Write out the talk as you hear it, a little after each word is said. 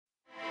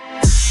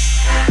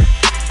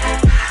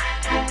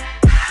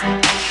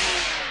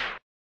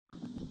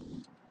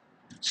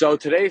So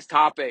today's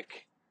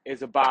topic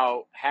is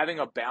about having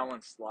a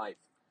balanced life.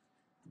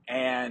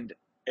 And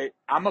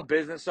I'm a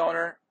business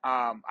owner.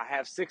 I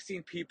have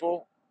 16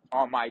 people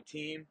on my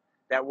team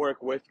that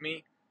work with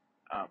me.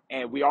 I'm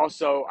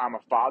a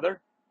father.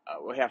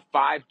 We have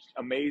five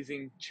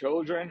amazing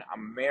children.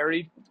 I'm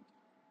married.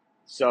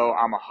 So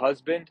I'm a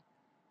husband.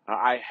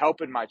 I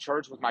help in my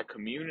church with my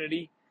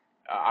community.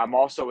 I'm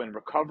also in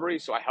recovery,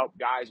 so I help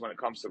guys when it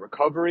comes to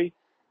recovery.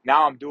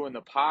 Now I'm doing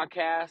the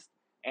podcast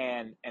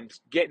and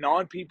getting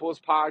on people's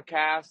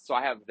podcasts, so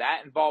I have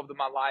that involved in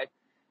my life.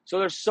 So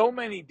there's so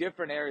many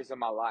different areas of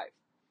my life.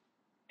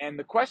 And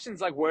the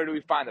question's like, where do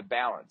we find the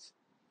balance?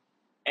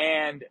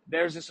 And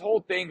there's this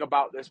whole thing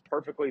about this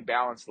perfectly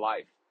balanced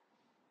life.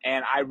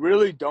 And I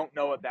really don't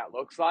know what that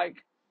looks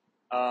like.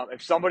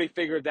 If somebody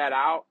figured that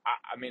out,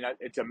 I mean,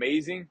 it's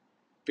amazing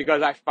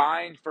because I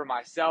find for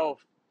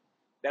myself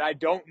that I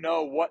don't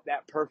know what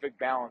that perfect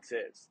balance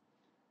is.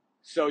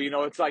 So,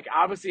 it's like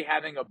obviously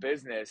having a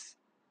business,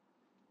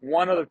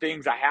 one of the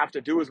things I have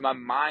to do is my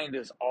mind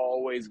is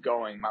always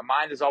going. My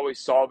mind is always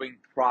solving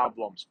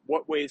problems.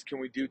 What ways can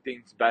we do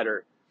things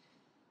better?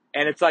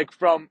 And it's like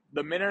from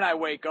the minute I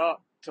wake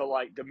up to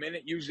like the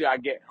minute usually I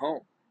get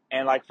home.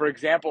 And like, for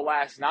example,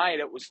 last night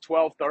it was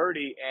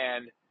 12:30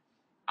 and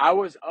I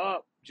was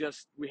up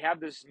we have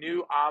this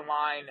new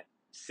online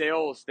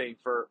sales thing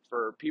for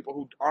people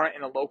who aren't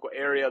in a local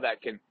area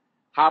that can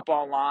hop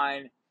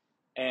online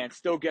and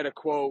still get a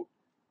quote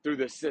through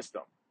the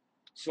system.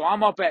 So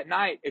I'm up at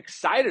night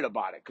excited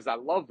about it because I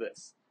love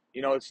this.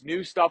 It's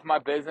new stuff in my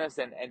business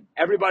and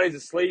everybody's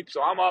asleep.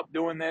 So I'm up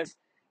doing this.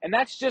 And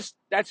that's just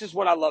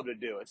what I love to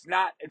do. It's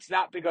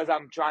not because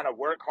I'm trying to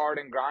work hard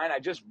and grind. I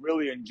just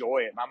really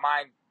enjoy it. My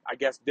mind, I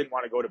guess, didn't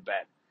want to go to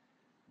bed.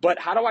 But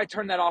how do I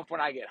turn that off when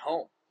I get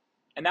home?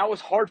 And that was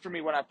hard for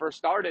me when I first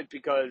started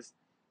because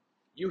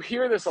you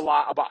hear this a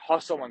lot about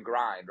hustle and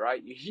grind,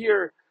 right? You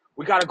hear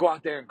we got to go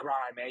out there and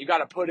grind, man. You got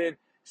to put in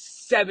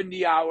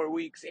 70-hour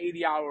weeks,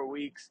 80-hour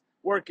weeks,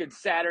 working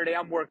Saturday.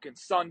 I'm working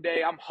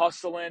Sunday. I'm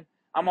hustling.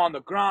 I'm on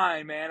the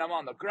grind, man. I'm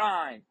on the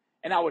grind.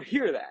 And I would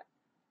hear that.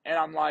 And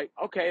I'm like,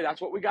 okay,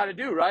 that's what we got to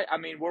do, right? I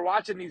mean, we're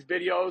watching these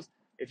videos.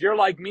 If you're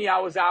like me, I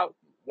was out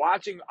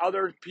watching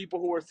other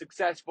people who were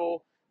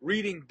successful,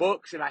 reading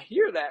books, and I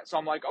hear that. So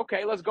I'm like,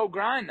 okay, let's go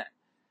grind then.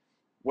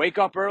 Wake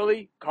up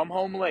early, come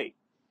home late.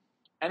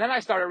 And then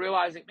I started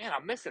realizing, man,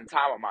 I'm missing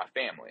time with my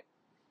family.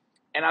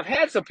 And I've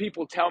had some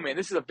people tell me, and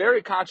this is a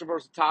very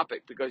controversial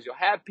topic because you'll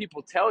have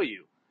people tell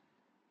you,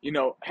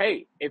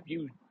 hey, if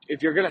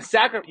you're gonna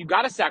sacrifice, you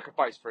got to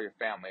sacrifice for your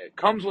family. It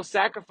comes with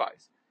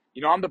sacrifice.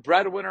 I'm the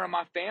breadwinner of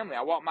my family.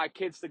 I want my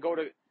kids to go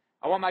to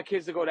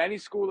any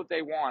school that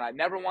they want. I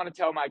never want to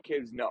tell my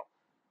kids no.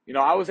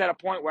 I was at a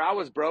point where I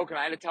was broke and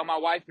I had to tell my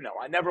wife no.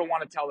 I never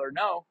want to tell her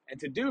no. And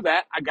to do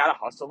that, I got to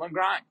hustle and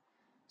grind.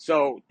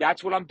 So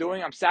that's what I'm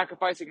doing. I'm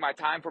sacrificing my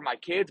time for my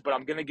kids, but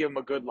I'm going to give them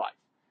a good life.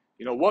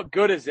 What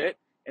good is it?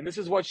 And this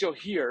is what you'll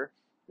hear.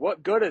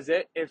 What good is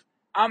it if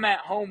I'm at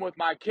home with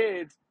my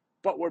kids,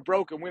 but we're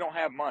broke and we don't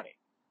have money?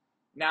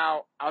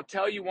 Now, I'll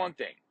tell you one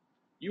thing.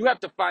 You have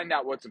to find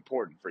out what's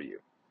important for you.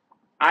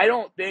 I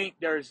don't think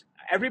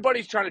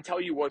everybody's trying to tell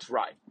you what's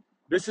right.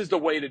 This is the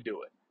way to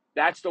do it.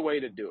 That's the way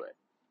to do it.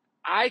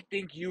 I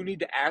think you need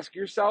to ask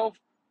yourself,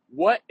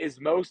 what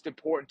is most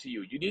important to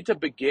you? You need to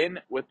begin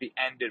with the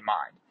end in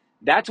mind.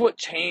 That's what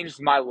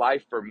changed my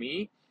life for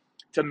me,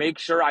 to make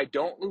sure I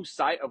don't lose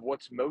sight of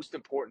what's most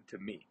important to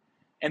me.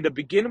 And to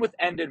begin with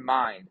end in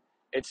mind,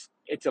 it's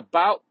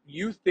about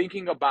you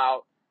thinking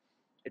about,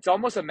 it's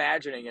almost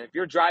imagining, and if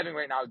you're driving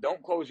right now,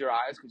 don't close your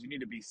eyes because you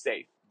need to be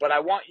safe. But I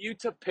want you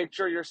to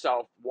picture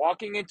yourself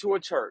walking into a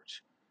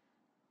church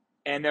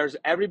and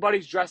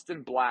everybody's dressed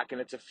in black and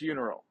it's a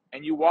funeral.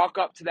 And you walk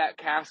up to that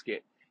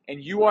casket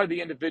and you are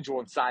the individual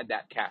inside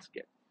that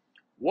casket.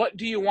 What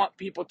do you want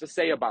people to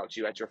say about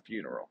you at your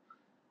funeral?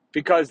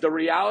 Because the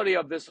reality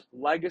of this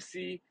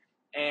legacy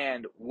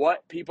and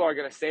what people are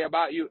going to say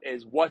about you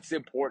is what's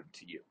important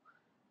to you.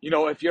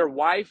 If your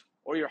wife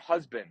or your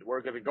husband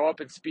were going to go up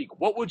and speak,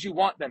 what would you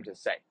want them to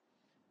say?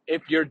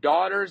 If your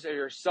daughters or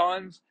your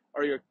sons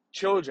or your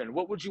children,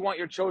 what would you want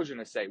your children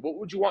to say? What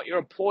would you want your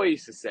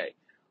employees to say?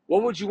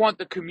 What would you want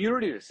the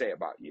community to say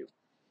about you?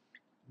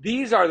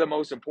 These are the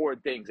most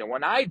important things. And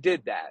when I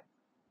did that,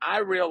 I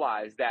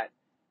realized that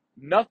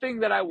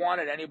nothing that I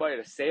wanted anybody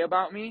to say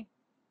about me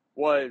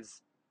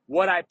was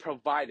what I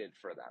provided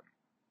for them.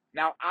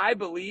 Now, I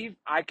believe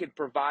I could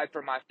provide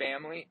for my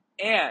family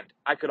and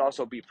I could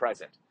also be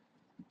present.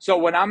 So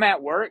when I'm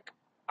at work,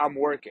 I'm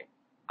working.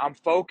 I'm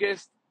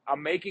focused.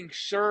 I'm making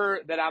sure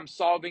that I'm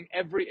solving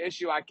every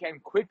issue I can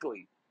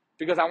quickly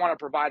because I want to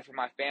provide for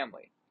my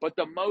family. But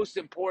the most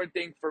important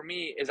thing for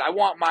me is I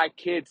want my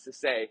kids to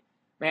say,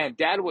 man,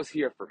 Dad was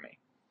here for me.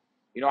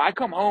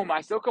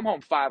 I still come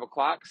home 5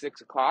 o'clock,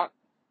 6 o'clock.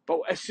 But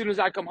as soon as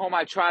I come home,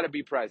 I try to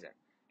be present.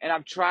 And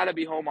I'm trying to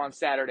be home on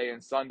Saturday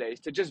and Sundays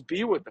to just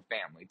be with the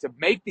family, to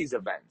make these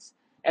events.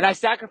 And I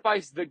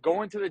sacrifice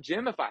going to the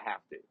gym if I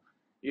have to,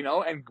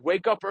 and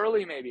wake up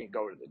early maybe and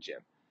go to the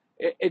gym.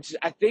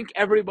 I think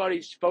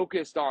everybody's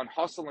focused on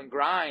hustle and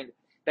grind,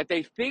 that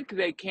they think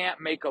they can't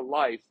make a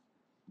life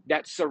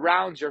that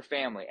surrounds your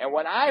family. And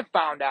when I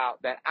found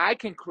out that I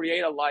can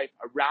create a life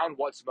around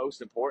what's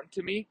most important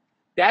to me,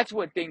 that's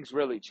when things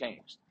really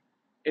changed,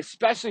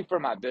 especially for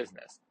my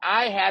business.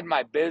 I had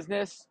my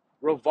business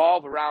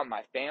revolve around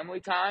my family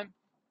time.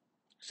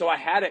 So I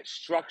had it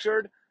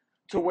structured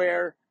to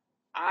where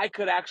I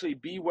could actually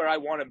be where I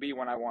want to be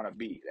when I want to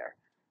be there.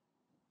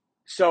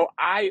 So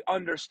I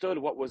understood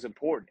what was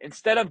important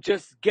instead of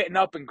just getting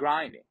up and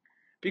grinding.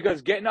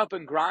 Because getting up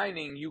and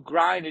grinding, you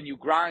grind and you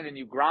grind and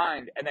you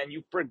grind, and then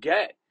you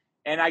forget.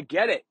 And I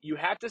get it. You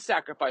have to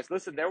sacrifice.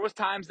 Listen, there was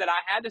times that I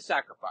had to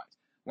sacrifice.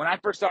 When I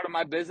first started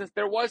my business,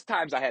 there was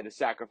times I had to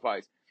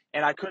sacrifice.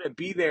 And I couldn't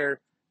be there,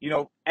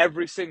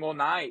 every single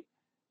night,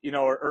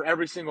 or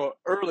every single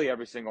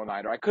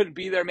night. Or I couldn't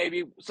be there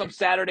maybe some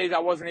Saturdays I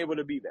wasn't able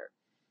to be there.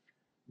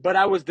 But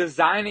I was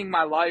designing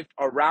my life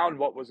around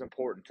what was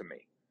important to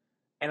me.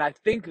 And I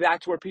think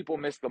that's where people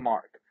miss the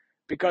mark,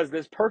 because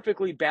this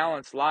perfectly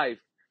balanced life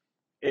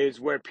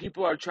is where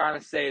people are trying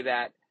to say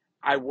that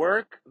I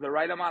work the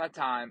right amount of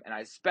time and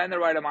I spend the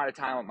right amount of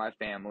time with my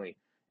family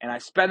and I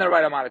spend the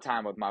right amount of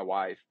time with my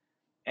wife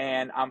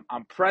and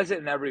I'm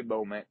present in every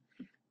moment.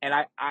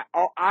 And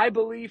I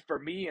believe for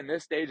me in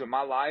this stage of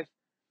my life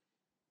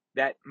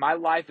that my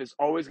life is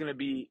always going to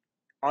be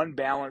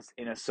unbalanced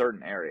in a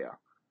certain area.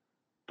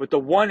 But the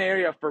one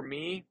area for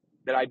me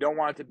that I don't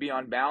want it to be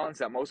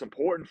unbalanced, that most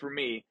important for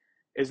me,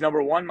 is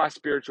number one, my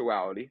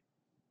spirituality.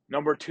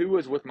 Number two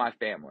is with my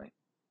family.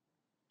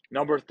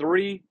 Number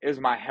three is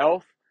my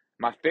health,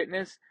 my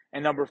fitness.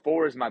 And number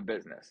four is my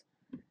business.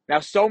 Now,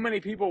 so many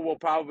people will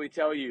probably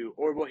tell you,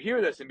 or will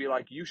hear this and be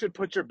like, you should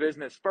put your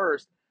business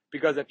first,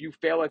 because if you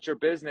fail at your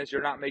business,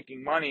 you're not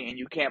making money and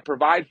you can't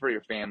provide for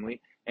your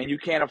family and you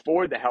can't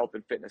afford the health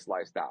and fitness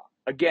lifestyle.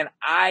 Again,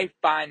 I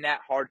find that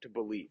hard to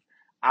believe.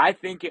 I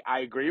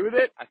agree with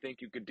it. I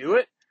think you could do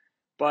it.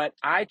 But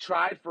I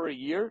tried for a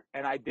year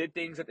and I did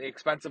things at the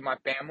expense of my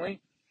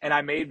family and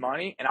I made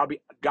money. And I'll be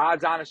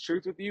God's honest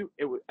truth with you,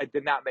 it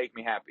did not make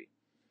me happy.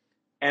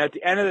 And at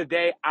the end of the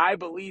day, I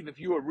believe if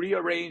you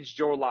rearranged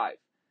your life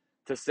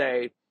to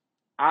say,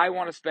 I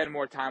want to spend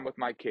more time with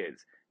my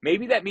kids,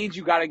 maybe that means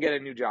you got to get a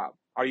new job.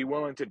 Are you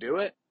willing to do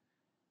it?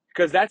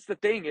 Because that's the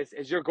thing is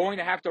you're going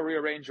to have to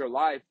rearrange your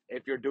life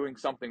if you're doing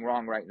something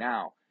wrong right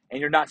now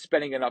and you're not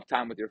spending enough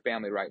time with your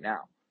family right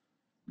now.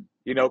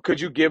 Could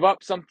you give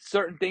up some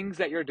certain things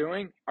that you're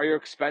doing? Are your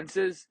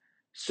expenses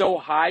so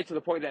high to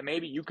the point that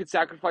maybe you could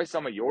sacrifice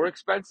some of your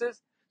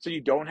expenses so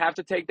you don't have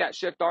to take that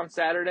shift on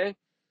Saturday?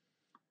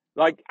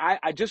 Like,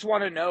 I just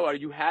want to know, are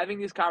you having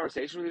these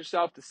conversations with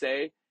yourself to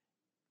say,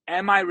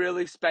 am I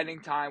really spending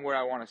time where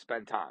I want to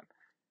spend time?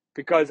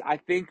 Because I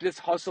think this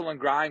hustle and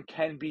grind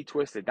can be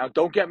twisted. Now,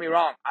 don't get me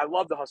wrong. I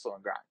love the hustle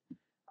and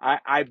grind.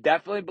 I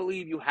definitely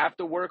believe you have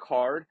to work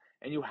hard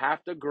and you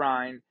have to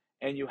grind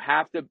and you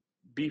have to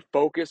be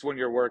focused when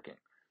you're working.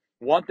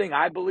 One thing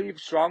I believe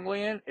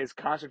strongly in is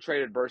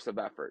concentrated bursts of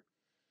effort.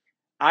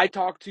 I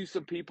talk to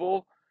some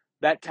people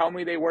that tell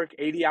me they work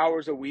 80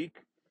 hours a week.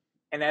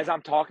 And as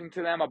I'm talking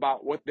to them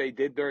about what they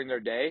did during their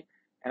day,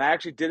 and I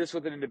actually did this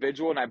with an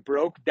individual and I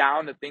broke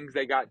down the things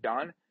they got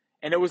done.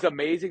 And it was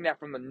amazing that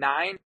from the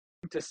 9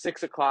 to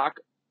 6 o'clock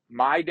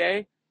my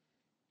day,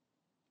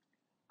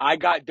 I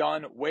got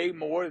done way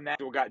more than that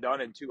got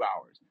done in 2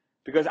 hours,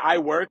 because I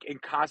work in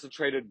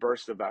concentrated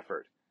bursts of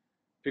effort.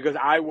 Because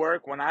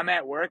when I'm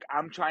at work,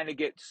 I'm trying to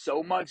get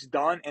so much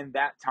done in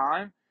that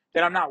time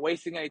that I'm not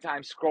wasting any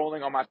time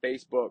scrolling on my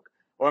Facebook,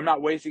 or I'm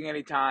not wasting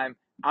any time.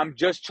 I'm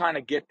just trying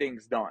to get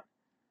things done.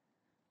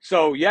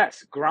 So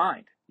yes,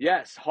 grind.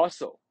 Yes,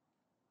 hustle.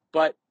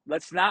 But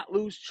let's not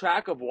lose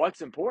track of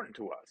what's important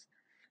to us,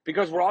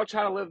 because we're all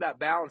trying to live that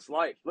balanced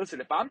life.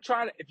 Listen, if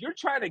you're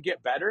trying to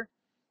get better,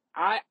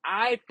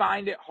 I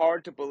find it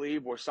hard to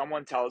believe where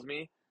someone tells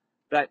me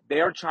that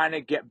they are trying to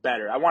get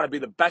better. I want to be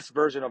the best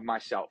version of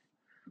myself.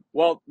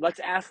 Well, let's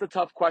ask the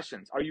tough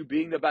questions. Are you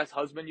being the best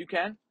husband you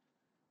can?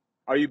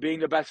 Are you being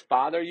the best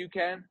father you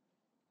can?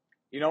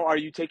 Are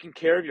you taking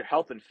care of your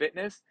health and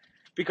fitness?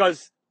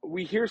 Because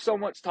we hear so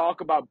much talk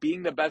about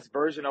being the best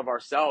version of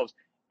ourselves.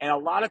 And a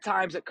lot of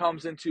times it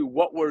comes into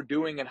what we're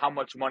doing and how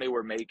much money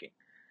we're making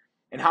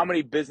and how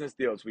many business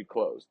deals we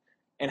closed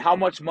and how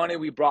much money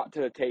we brought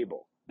to the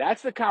table.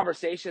 That's the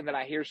conversation that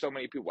I hear so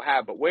many people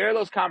have. But where are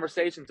those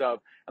conversations of,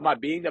 am I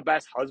being the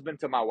best husband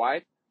to my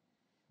wife?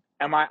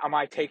 Am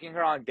I taking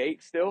her on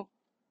dates still?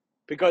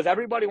 Because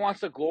everybody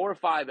wants to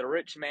glorify the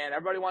rich man.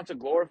 Everybody wants to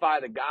glorify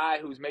the guy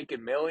who's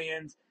making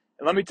millions.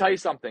 And let me tell you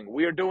something.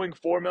 We are doing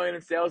 4 million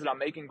in sales and I'm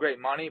making great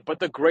money. But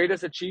the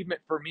greatest achievement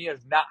for me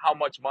is not how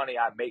much money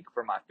I make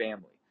for my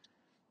family.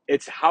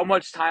 It's how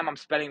much time I'm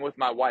spending with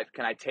my wife.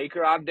 Can I take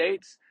her on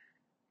dates?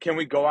 Can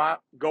we go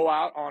out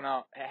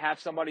on have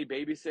somebody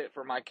babysit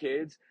for my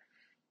kids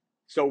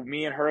so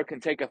me and her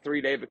can take a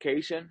 3-day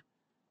vacation?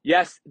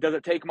 Yes, does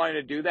it take money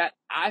to do that?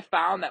 I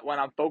found that when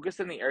I'm focused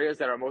in the areas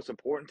that are most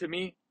important to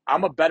me,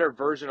 I'm a better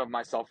version of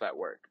myself at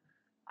work.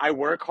 I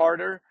work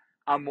harder,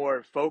 I'm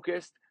more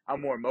focused, I'm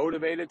more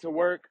motivated to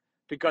work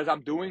because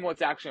I'm doing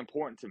what's actually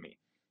important to me.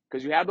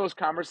 Because you have those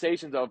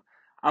conversations of,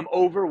 I'm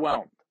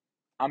overwhelmed.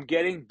 I'm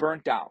getting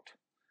burnt out.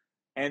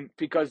 And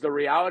because the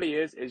reality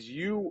is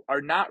you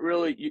are not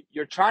really,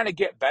 you're trying to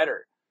get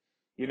better,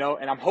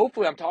 and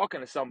I'm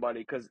talking to somebody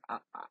because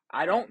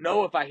I don't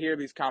know if I hear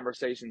these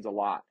conversations a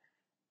lot,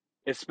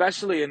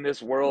 especially in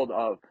this world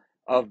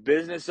of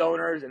business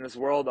owners, in this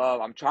world of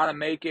I'm trying to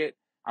make it,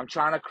 I'm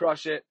trying to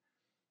crush it.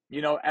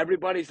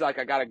 Everybody's like,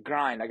 I gotta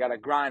grind, I gotta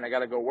grind, I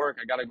gotta go work,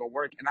 I gotta go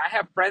work. And I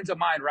have friends of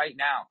mine right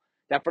now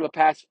that for the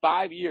past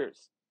 5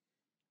 years,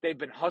 they've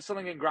been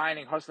hustling and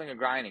grinding, hustling and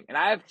grinding. And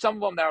I have some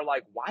of them that are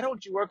like, why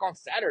don't you work on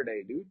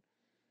Saturday, dude?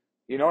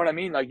 You know what I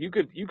mean? Like you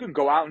can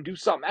go out and do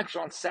something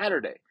extra on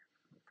Saturday.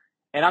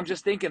 And I'm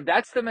just thinking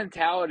that's the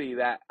mentality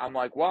that I'm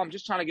like, well, I'm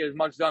just trying to get as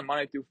much done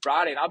Monday through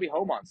Friday and I'll be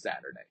home on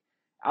Saturday.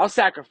 I'll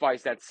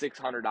sacrifice that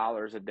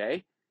 $600 a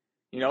day.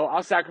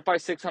 I'll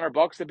sacrifice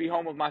 $600 to be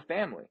home with my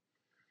family.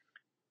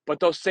 But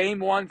those same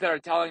ones that are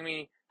telling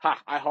me,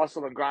 I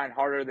hustle and grind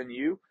harder than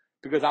you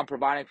because I'm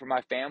providing for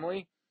my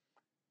family,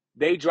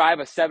 they drive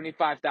a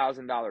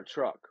 $75,000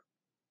 truck.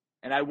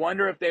 And I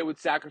wonder if they would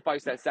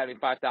sacrifice that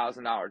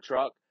 $75,000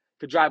 truck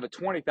to drive a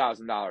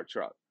 $20,000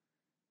 truck,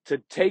 to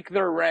take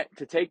their rent,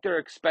 to take their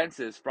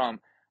expenses from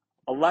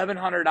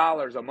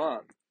 $1,100 a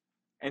month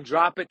and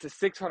drop it to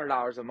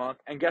 $600 a month.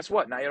 And guess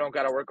what? Now you don't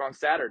got to work on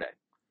Saturday.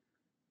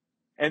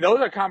 And those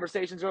are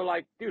conversations that are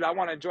like, dude, I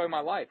want to enjoy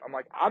my life. I'm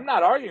like, I'm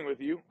not arguing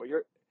with you, but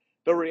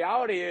the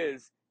reality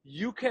is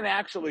you can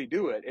actually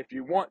do it if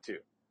you want to.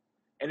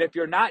 And if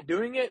you're not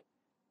doing it,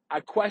 I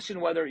question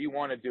whether you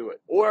want to do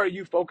it or are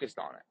you focused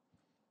on it.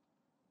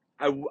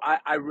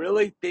 I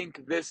really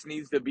think this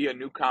needs to be a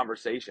new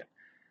conversation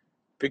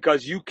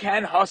because you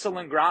can hustle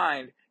and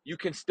grind. You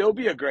can still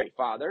be a great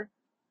father.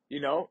 You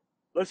know,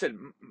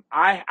 Listen,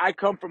 I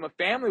come from a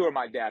family where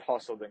my dad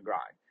hustled and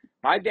grind.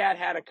 My dad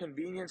had a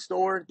convenience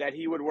store that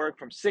he would work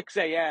from 6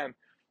 a.m.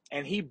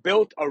 and he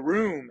built a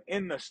room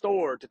in the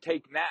store to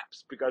take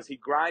naps because he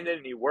grinded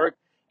and he worked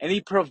and he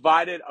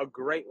provided a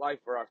great life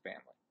for our family.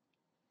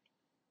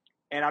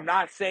 And I'm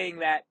not saying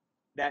that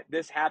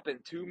this happened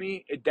to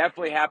me. It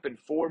definitely happened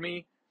for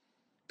me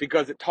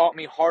because it taught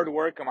me hard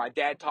work and my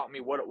dad taught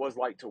me what it was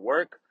like to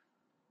work.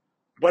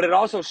 But it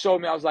also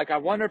showed me, I was like, I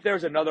wonder if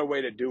there's another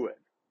way to do it.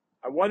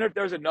 I wonder if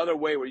there's another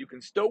way where you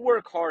can still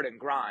work hard and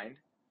grind,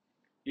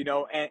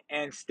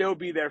 and still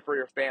be there for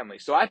your family.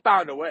 So I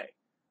found a way.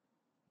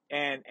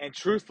 And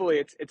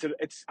truthfully,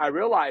 I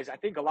realize I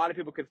think a lot of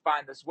people can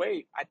find this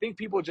way. I think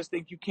people just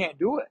think you can't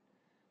do it,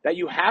 that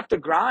you have to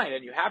grind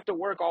and you have to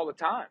work all the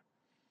time.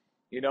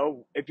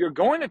 If you're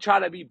going to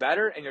try to be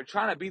better and you're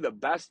trying to be the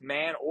best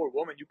man or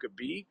woman you could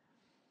be,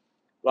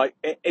 like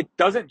it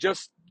doesn't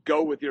just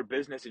go with your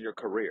business and your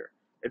career.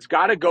 It's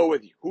got to go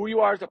with who you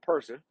are as a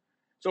person.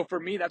 So for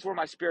me, that's where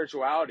my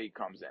spirituality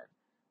comes in.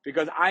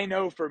 Because I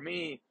know for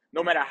me,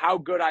 no matter how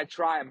good I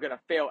try, I'm going to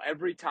fail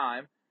every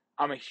time.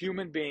 I'm a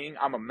human being.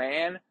 I'm a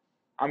man.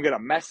 I'm going to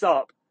mess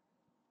up.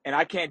 And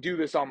I can't do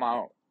this on my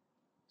own.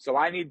 So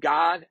I need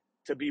God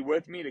to be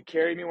with me, to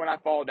carry me when I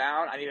fall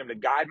down. I need him to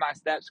guide my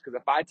steps. Because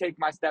if I take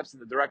my steps in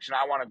the direction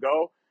I want to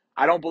go,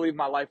 I don't believe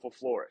my life will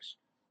flourish.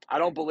 I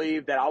don't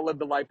believe that I'll live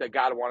the life that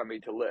God wanted me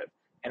to live.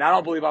 And I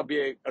don't believe I'll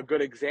be a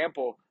good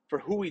example for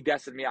who he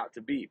destined me out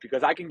to be,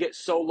 because I can get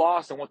so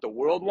lost in what the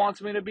world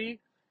wants me to be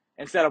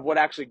instead of what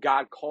actually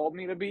God called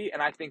me to be. And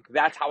I think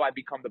that's how I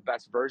become the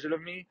best version of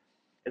me,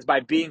 is by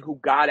being who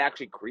God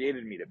actually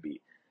created me to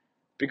be.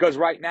 Because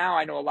right now,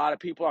 I know a lot of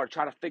people are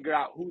trying to figure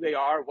out who they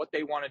are, what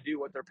they want to do,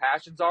 what their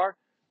passions are.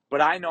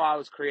 But I know I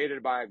was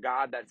created by a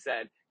God that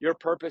said, your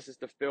purpose is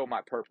to fill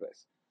my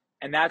purpose.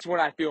 And that's when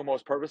I feel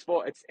most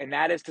purposeful. And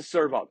that is to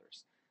serve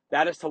others.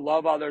 That is to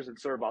love others and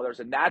serve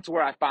others. And that's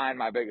where I find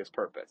my biggest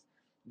purpose.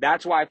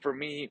 That's why for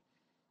me,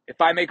 if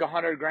I make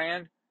 100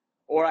 grand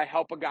or I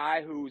help a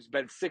guy who's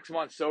been 6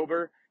 months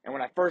sober, and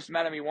when I first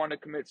met him, he wanted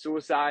to commit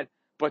suicide.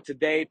 But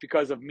today,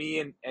 because of me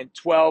and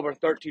 12 or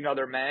 13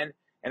 other men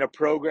and a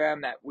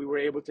program that we were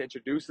able to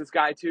introduce this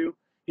guy to,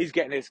 he's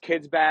getting his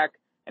kids back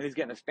and he's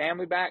getting his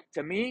family back.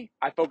 To me,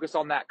 I focus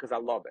on that because I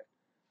love it.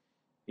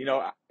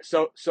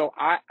 So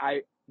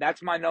I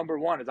that's my number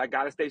one, is I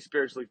got to stay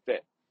spiritually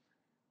fit.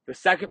 The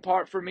second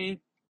part for me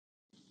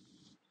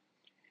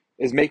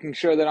is making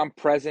sure that I'm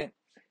present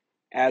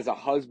as a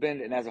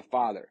husband and as a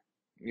father.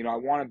 I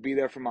want to be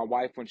there for my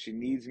wife when she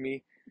needs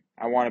me.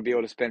 I want to be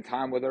able to spend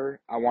time with her.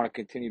 I want to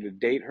continue to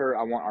date her.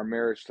 I want our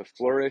marriage to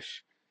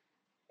flourish.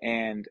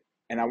 And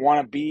I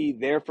want to be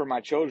there for my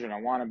children.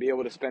 I want to be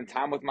able to spend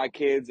time with my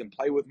kids and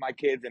play with my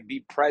kids and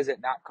be present,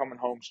 not coming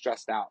home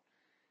stressed out.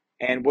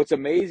 And what's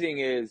amazing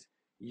is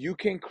you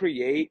can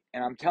create,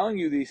 and I'm telling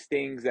you these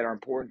things that are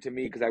important to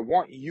me because I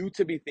want you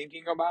to be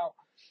thinking about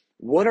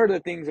what are the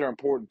things that are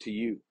important to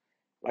you.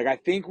 Like, I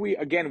think we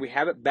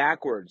have it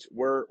backwards.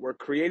 We're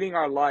creating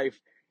our life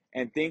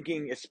and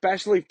thinking,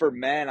 especially for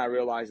men, I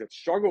realize that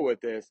struggle with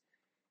this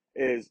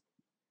is,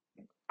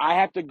 I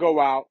have to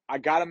go out, I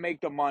got to make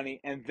the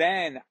money, and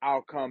then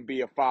I'll come be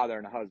a father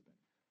and a husband.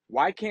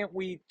 Why can't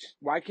we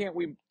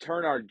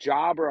turn our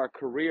job or our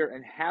career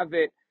and have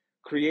it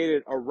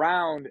created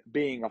around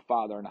being a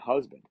father and a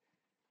husband?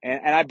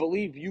 And I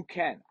believe you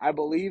can. I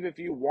believe if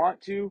you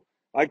want to,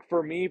 like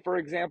for me, for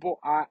example,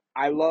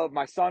 I love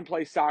my son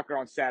plays soccer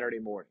on Saturday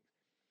morning.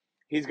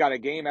 He's got a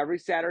game every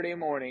Saturday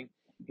morning.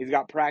 He's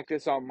got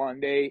practice on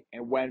Monday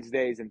and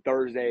Wednesdays and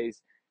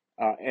Thursdays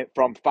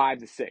from 5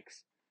 to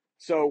 6.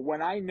 So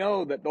when I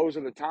know that those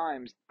are the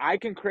times, I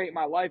can create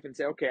my life and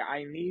say, okay,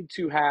 I need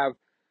to have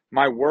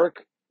my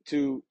work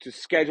to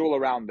schedule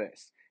around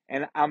this.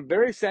 And I'm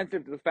very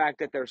sensitive to the fact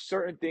that there are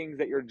certain things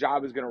that your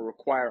job is going to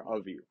require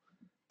of you.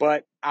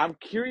 But I'm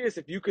curious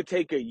if you could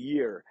take a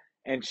year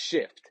and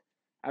shift.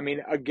 I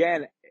mean,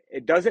 again,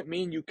 it doesn't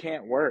mean you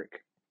can't work.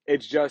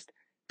 It's just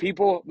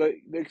people, the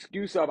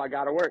excuse of, I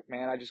got to work,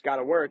 man. I just got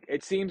to work.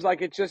 It seems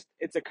like it's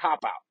a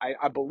cop out.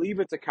 I believe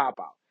it's a cop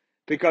out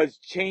because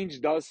change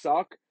does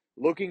suck.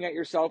 Looking at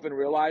yourself and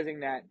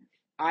realizing that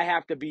I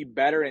have to be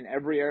better in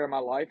every area of my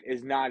life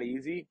is not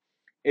easy.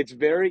 It's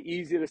very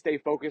easy to stay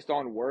focused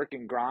on work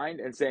and grind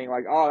and saying,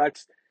 like, oh,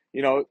 that's,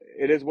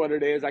 it is what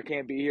it is. I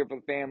can't be here for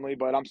the family,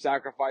 but I'm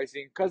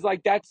sacrificing. Because,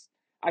 like,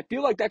 I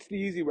feel like that's the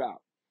easy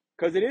route.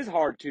 Because it is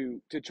hard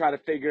to try to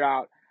figure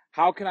out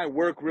how can I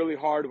work really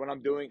hard when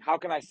I'm doing, how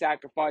can I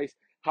sacrifice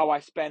how I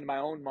spend my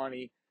own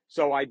money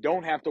so I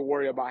don't have to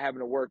worry about having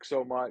to work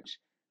so much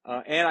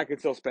and I can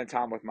still spend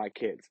time with my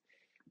kids.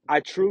 I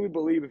truly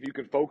believe if you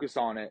can focus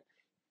on it,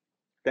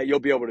 that you'll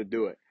be able to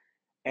do it.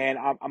 And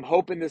I'm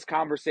hoping this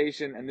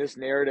conversation and this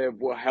narrative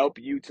will help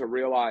you to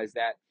realize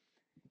that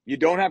you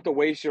don't have to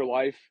waste your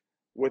life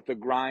with the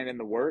grind and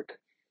the work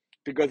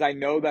because I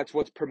know that's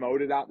what's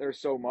promoted out there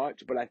so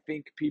much, but I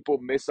think people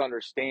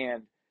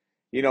misunderstand.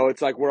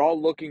 It's like we're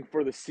all looking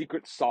for the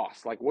secret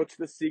sauce. Like, what's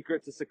the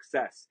secret to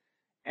success?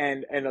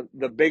 And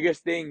the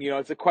biggest thing,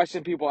 it's a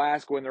question people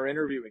ask when they're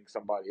interviewing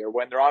somebody or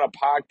when they're on a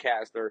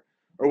podcast or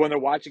when they're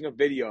watching a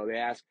video. They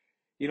ask,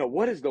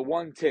 what is the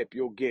one tip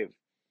you'll give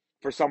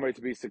for somebody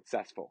to be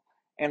successful?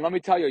 And let me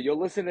tell you, you'll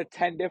listen to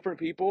 10 different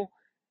people,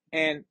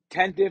 and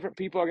 10 different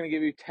people are going to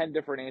give you 10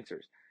 different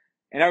answers.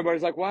 And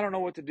everybody's like, well, I don't know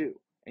what to do.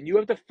 And you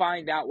have to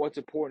find out what's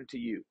important to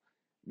you.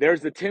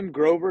 There's the Tim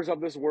Grovers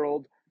of this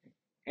world.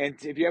 And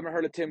if you haven't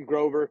heard of Tim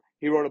Grover,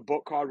 he wrote a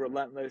book called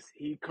Relentless.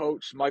 He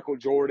coached Michael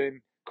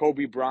Jordan,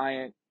 Kobe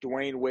Bryant,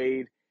 Dwayne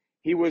Wade.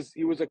 He was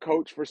a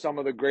coach for some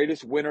of the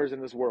greatest winners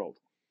in this world.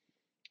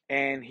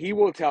 And he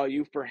will tell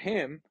you, for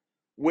him,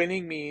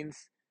 winning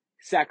means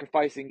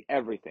sacrificing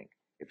everything.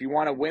 If you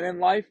want to win in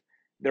life,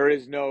 there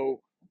is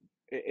no,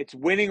 it's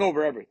winning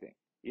over everything.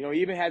 He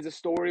even has a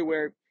story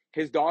where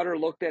his daughter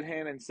looked at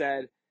him and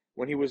said,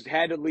 when he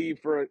had to leave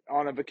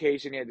on a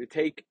vacation, he had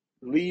to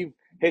leave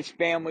his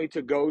family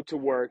to go to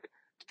work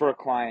for a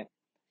client.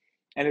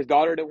 And his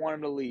daughter didn't want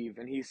him to leave.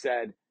 And he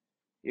said,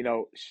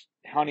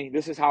 honey,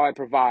 this is how I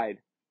provide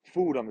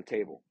food on the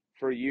table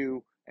for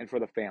you and for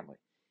the family.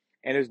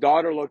 And his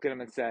daughter looked at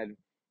him and said,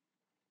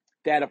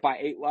 Dad, if I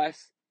ate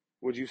less,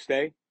 would you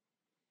stay?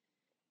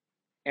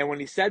 And when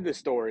he said this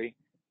story,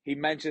 he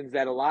mentions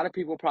that a lot of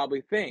people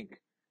probably think,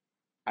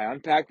 I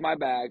unpacked my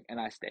bag and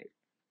I stayed.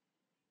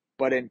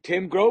 But in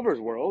Tim Grover's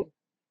world,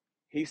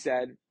 he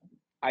said,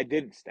 I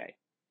didn't stay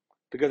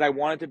because I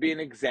wanted to be an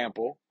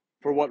example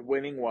for what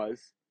winning was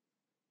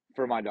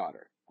for my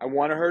daughter. I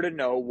wanted her to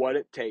know what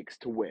it takes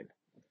to win.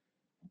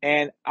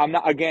 And I'm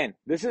not, again,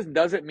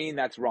 doesn't mean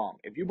that's wrong.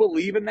 If you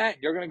believe in that,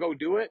 you're going to go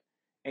do it.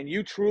 And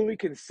you truly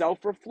can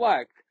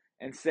self-reflect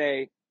and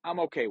say, I'm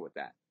okay with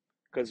that.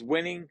 Because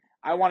winning,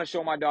 I want to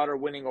show my daughter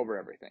winning over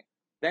everything.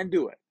 Then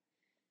do it.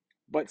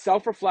 But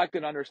self-reflect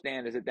and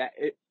understand,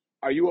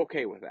 are you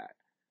okay with that?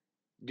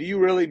 Do you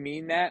really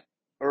mean that?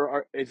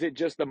 Or is it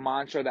just the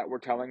mantra that we're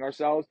telling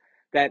ourselves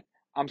that,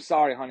 I'm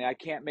sorry, honey, I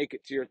can't make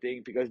it to your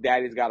thing because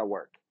daddy's got to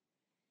work?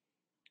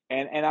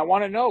 And I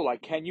want to know,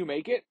 like, can you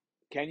make it?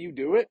 Can you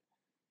do it?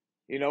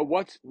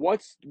 What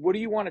do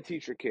you want to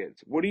teach your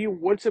kids?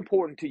 What's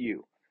important to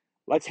you?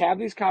 Let's have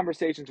these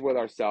conversations with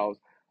ourselves.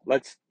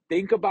 Let's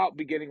think about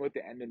beginning with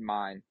the end in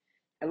mind.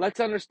 And let's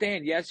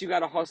understand, yes, you got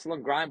to hustle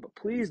and grind, but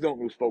please don't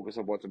lose focus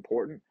of what's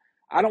important.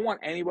 I don't want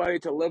anybody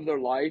to live their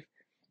life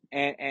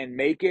and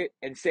make it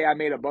and say I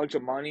made a bunch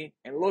of money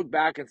and look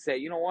back and say,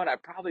 you know what, I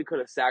probably could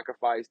have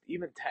sacrificed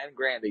even 10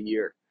 grand a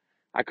year.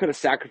 I could have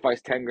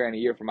sacrificed 10 grand a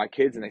year for my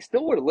kids and they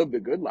still would have lived a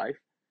good life.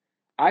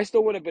 I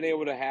still would have been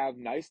able to have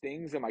nice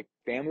things and my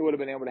family would have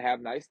been able to have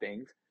nice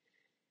things.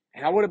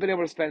 And I would have been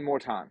able to spend more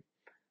time.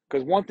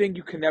 Because one thing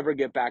you can never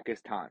get back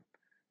is time.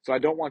 So I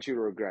don't want you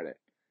to regret it.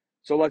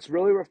 So let's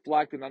really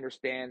reflect and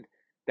understand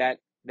that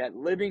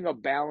living a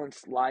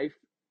balanced life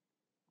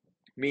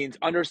means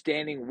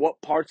understanding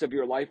what parts of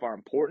your life are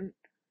important,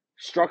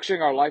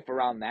 structuring our life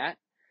around that,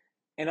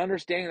 and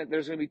understanding that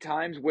there's going to be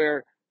times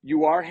where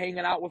you are hanging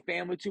out with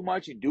family too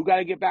much. You do got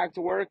to get back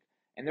to work.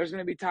 And there's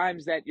going to be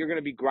times that you're going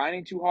to be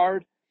grinding too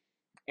hard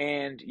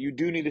and you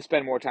do need to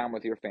spend more time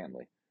with your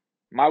family.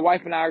 My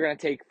wife and I are going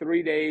to take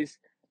 3 days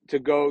to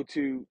go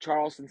to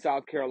Charleston,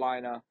 South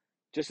Carolina,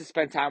 just to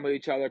spend time with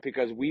each other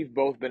because we've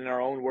both been in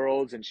our own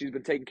worlds and she's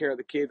been taking care of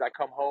the kids. I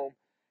come home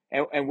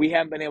and we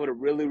haven't been able to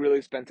really,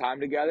 really spend time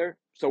together.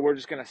 So we're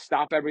just going to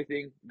stop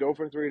everything, go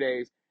for 3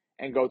 days,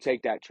 and go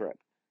take that trip.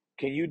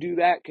 Can you do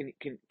that? Can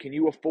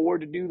you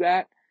afford to do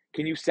that?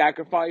 Can you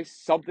sacrifice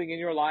something in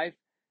your life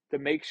to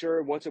make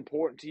sure what's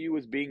important to you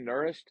is being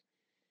nourished?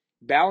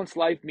 Balanced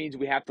life means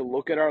we have to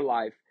look at our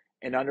life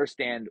and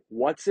understand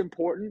what's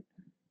important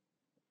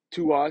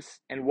to us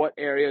and what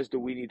areas do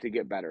we need to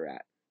get better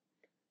at.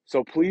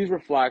 So please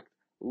reflect,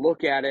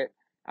 look at it.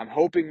 I'm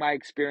hoping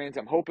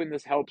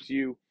this helps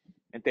you,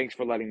 and thanks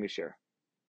for letting me share.